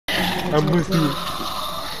I'm with you.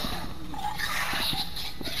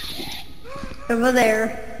 Over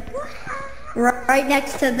there. Right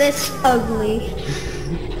next to this ugly.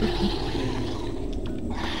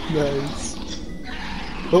 Nice.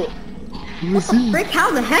 Oh, who's he? Rick,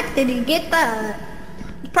 how the heck did he get that?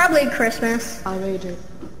 It's probably Christmas. I made it.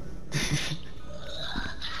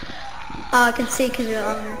 Oh, I can see because you're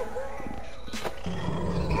on there.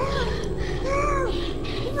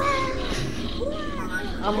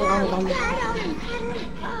 I'm Oh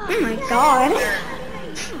my god.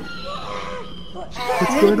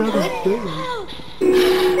 What's going on up there?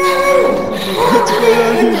 What's going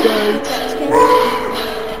on here, guys?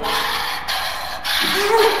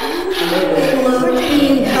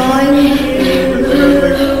 Looking on you.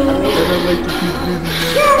 I don't like to keep doing that.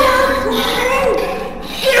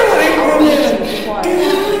 Get away from me!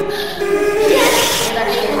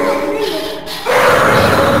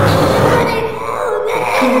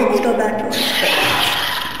 Let's go back to it.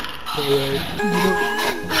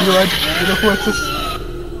 Alright. You know what's this?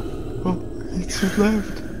 Oh, he just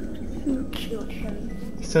left. You killed him.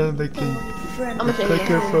 He sounded like My friend. I'm the gonna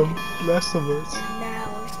clicker from Last of Us.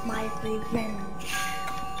 Now is my revenge.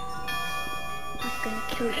 I'm gonna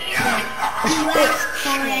kill you.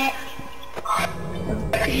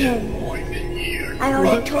 I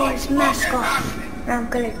already tore his mask off. And I'm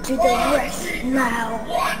gonna do the rest now.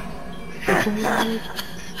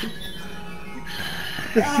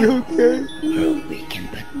 Is he okay? You're weak and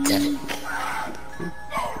pathetic.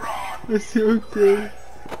 Is he okay?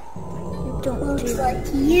 Looks like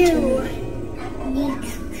you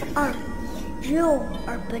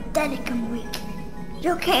are pathetic and weak.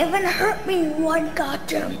 You can't even hurt me one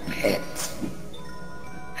goddamn bit.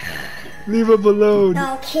 Leave him alone.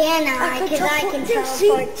 No, can I? Because I can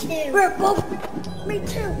teleport too. We're both. Me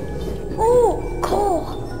too. Oh,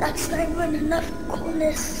 cool. That's not even enough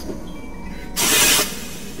coolness.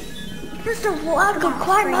 First of all, I could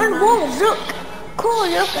climb on walls. Look. Cool,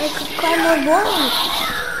 look, I could climb on walls.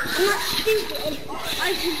 I'm not stupid.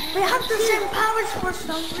 They have the same powers for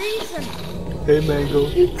some reason. Hey, Mango.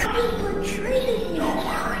 You betrayed me.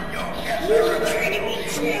 You betrayed me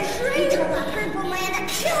too. You told that purple man to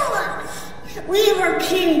kill us. We were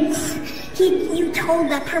kids. You told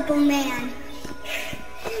that purple man.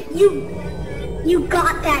 You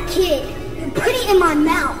got that kid. You put it in my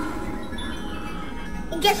mouth.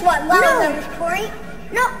 And guess what? Right?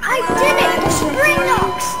 No, I didn't.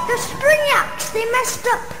 The Springnox, they messed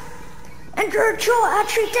up. And Joel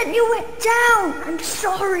actually said you went down. I'm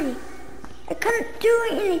sorry. I couldn't do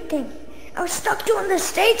anything. I was stuck doing the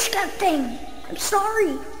stage cut thing. I'm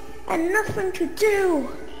sorry. I had nothing to do.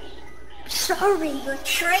 I'm sorry. You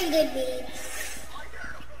betrayed me.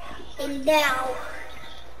 And now,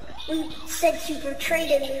 since you betrayed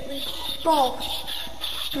me, we both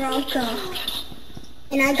broke up.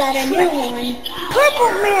 And I got a new one.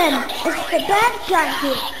 Purple Man is the bad guy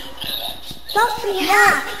here.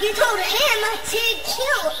 Yeah, you told him to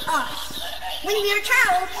kill us when we were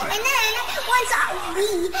child, and then once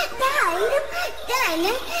we died, then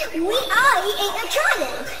I ate a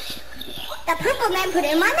child. The purple man put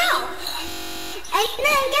it in my mouth. And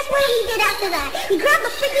then guess what he did after that? He grabbed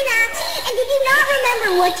the freaking axe, and did you not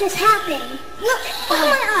remember what just happened? Look,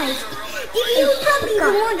 open my eyes. You probably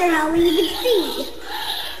even wonder how we even see.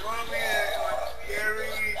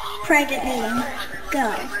 Private meeting.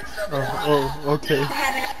 Go. Oh, okay. We're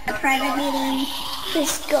having a private meeting.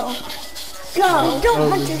 Just go. Go. I don't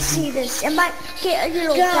want to see this. It might get a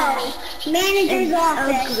little bad. Manager's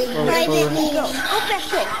office. Ugly. Private meeting. Go back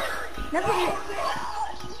there. Never mind.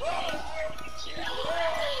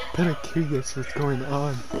 Better curious what's going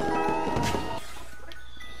on.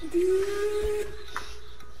 You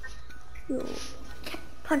can't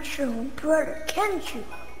punch your own brother, can't you?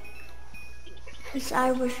 Because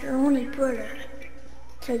I was your only brother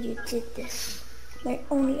till you did this. My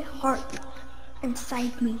only heart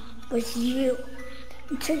inside me was you.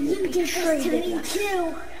 Until you betrayed me us.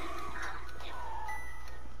 too.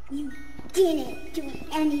 You didn't do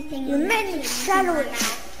anything. You made me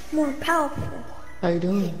satellites more powerful. How you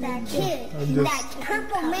doing? That kid, I'm just, that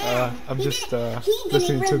purple man. I'm he just, didn't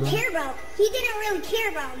listening to really them. care about. He didn't really care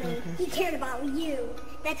about me. He cared about you.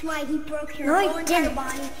 That's why he broke your No, he whole entire didn't.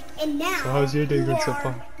 body. And now So how's your day you going so are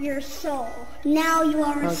far? your soul. Now you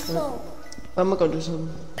are a Okay. soul. I'm gonna go do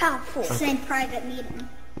something. Powerful. Send private meeting.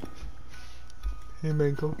 Hey,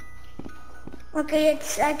 Mango. Okay,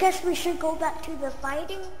 I guess we should go back to the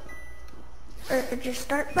fighting. Or just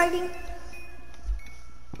start fighting.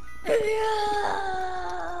 Yeah.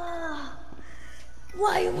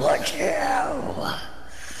 Why would you?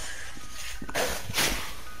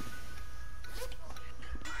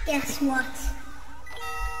 Guess what?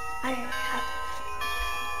 I don't have.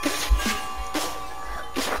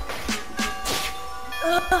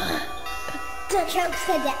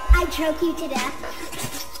 I choke you to death.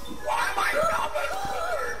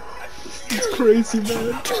 It's crazy,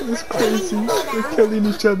 man. It's crazy. They're killing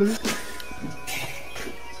each other. Are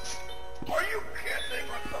you kidding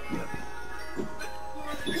or something?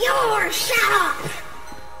 Shut up!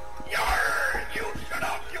 You shut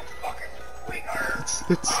up, you fucking squeaker!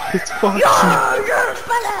 It's Foxy. You're a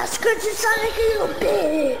fat ass because you sound like a little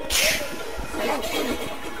bitch.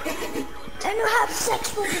 And you have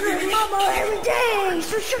sex with your mama every day,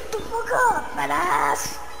 so shut the fuck up, fat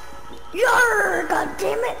ass. You're, god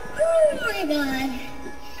damn it. Oh my god.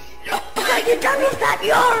 Okay, you're done with that,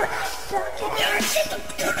 you're.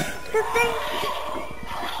 The thing.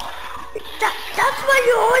 That's why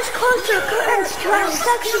you always close your curtains to have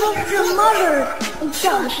sex with your mother.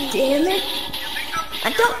 God damn it. I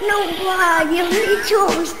don't know why you need to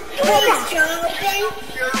always do that.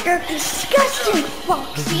 You're disgusting,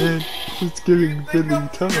 Foxy. Man, it's getting really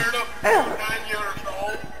tough.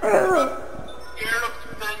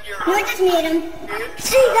 You just made him.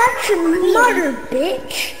 See, that's your mother,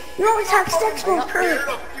 bitch. You always have sex with her.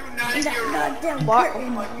 And that goddamn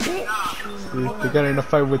curtain, bitch. They got in a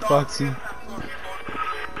fight with Foxy.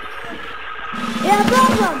 Yeah, blah,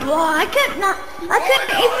 blah, blah. I couldn't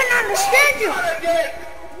even understand you.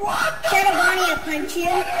 Shadow Bonnie, I punch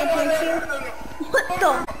you. What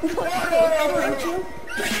the? I punch you.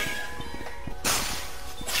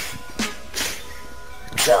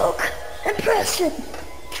 Joke. Impressive.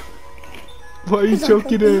 Why are you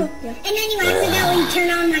choking her? And then you accidentally turn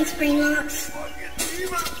on my spring locks.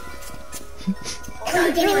 Oh,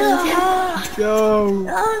 you didn't mean to. Yo.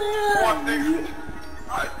 Oh,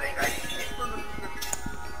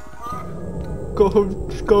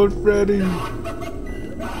 Go, Freddy.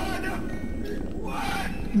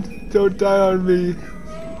 Don't die on me.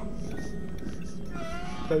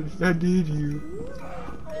 I need you.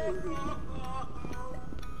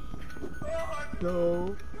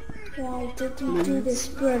 No. why did you do this,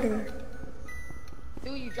 brother?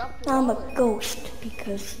 Dude, you dropped the I'm a wallet. ghost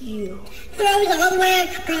because you. Throws all the way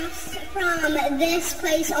across from this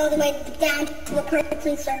place all the way down to the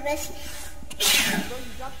person service. Bro, you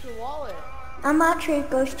dropped your wallet. I'm actually a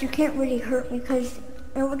ghost. You can't really hurt me because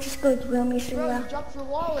it will just go through me. So Bro, yeah. you dropped your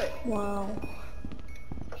wallet. Wow.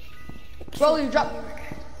 Bro, you dropped...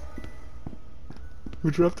 Who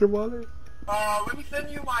dropped her wallet? Let me send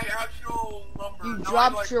you my actual number. You Now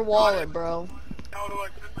dropped I, like, your wallet, bro. How do I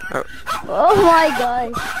send that? Oh my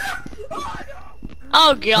god.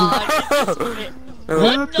 Oh god.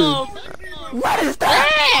 What happened? What is that?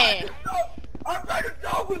 Hey! I'm trying to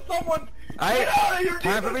talk with someone. I Get out of here,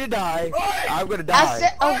 time for me to die. Hey! I'm gonna die.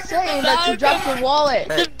 I'm saying that you dropped your wallet.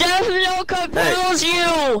 The death note compels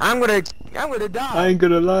you! I'm gonna I die. ain't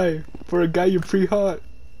gonna lie. For a guy, you're pretty hot.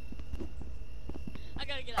 I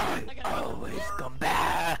gotta get out. I gotta go. Always come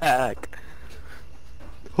back.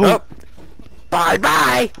 Oh, Oh. Bye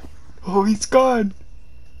bye. oh, he's gone.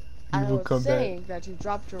 He I will was come back. saying that you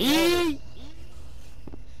dropped your wallet.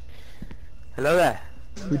 Hello there.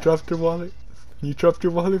 We dropped your wallet. You dropped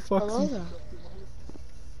your wallet, Hello Foxy? there.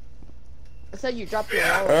 I said you dropped your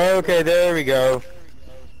wallet. Okay, there we go.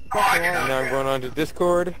 Dropped your Now wallet. I'm going on to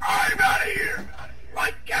Discord. I'm out of here.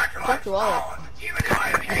 My catcher Drop your wallet. Even if I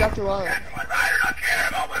am You dropped your wallet. I do not care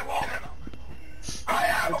about my wallet. I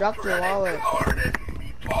have You dropped your wallet. credit card.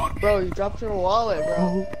 Bro, you dropped your wallet,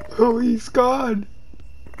 bro. Oh, he's gone.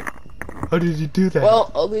 How did you do that? Well,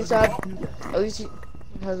 at least he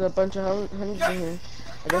has a bunch of hundreds in here.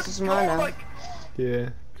 I guess it's mine now. Like Yeah.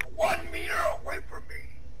 1 meter away from me,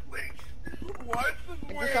 please. What? I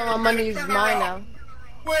guess all my money is mine now.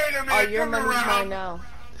 Wait a minute. Oh, your turn money's around. mine now.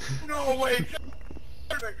 No, wait.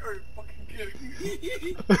 Are you fucking kidding me?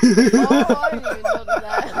 Oh, I didn't even know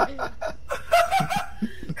that.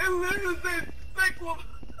 It literally says sequel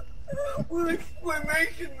with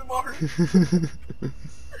exclamation mark.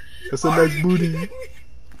 That's a nice booty.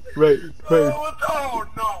 Right, right. Oh,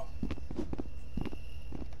 no.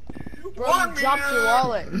 Bro, 1 you dropped your meter.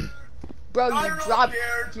 wallet. Bro, I you don't dropped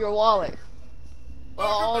care. your wallet. Well,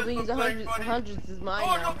 all Social these distancing, buddy. hundreds is mine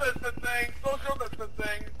Social now. distancing. Social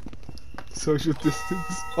distancing. Social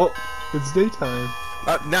distance. Oh, it's daytime.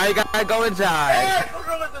 Now you gotta go inside. Hey,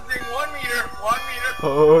 social distancing. 1 meter. 1 meter.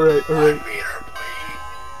 Oh, alright, 1 alright. meter,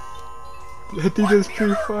 please. I think that's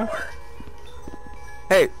pretty far.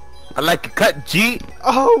 Hey, I like a cut, G.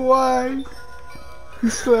 Oh, why? He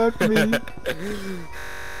slapped me.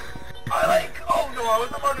 I like. Oh no, I was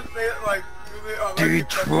about to say it like.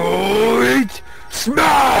 Detroit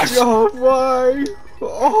smash. Oh, why?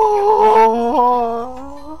 Oh!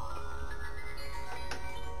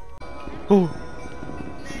 Oh!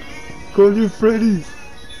 Call your Freddy's!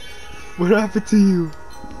 What happened to you?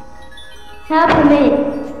 Help me.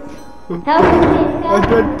 Help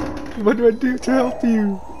me. What do I do to help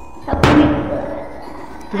you? Help me.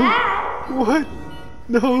 What?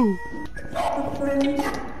 No!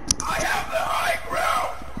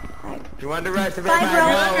 You underestimate Bye, bro.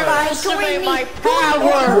 Bye. Underestimate my You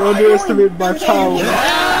power! underestimate my power!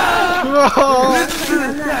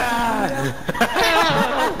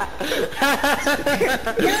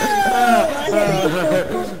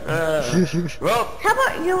 Well, How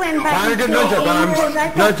about you and time to get nunchuck arms.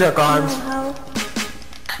 Nunchuck arms.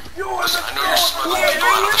 Listen, I know you're smuggling people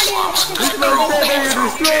out of the slums. This man said they were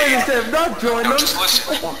destroying himself, not join No, them. just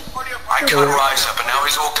listen. I cut Rise up, and now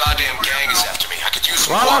his whole goddamn gang is after me. I could use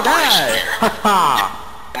some Well, cooperation okay. here.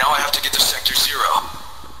 Now I have to get to Sector 0.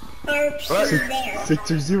 What?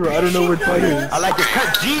 Sector 0, I don't know what that is. I like to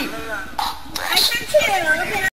cut Jeep. I can too.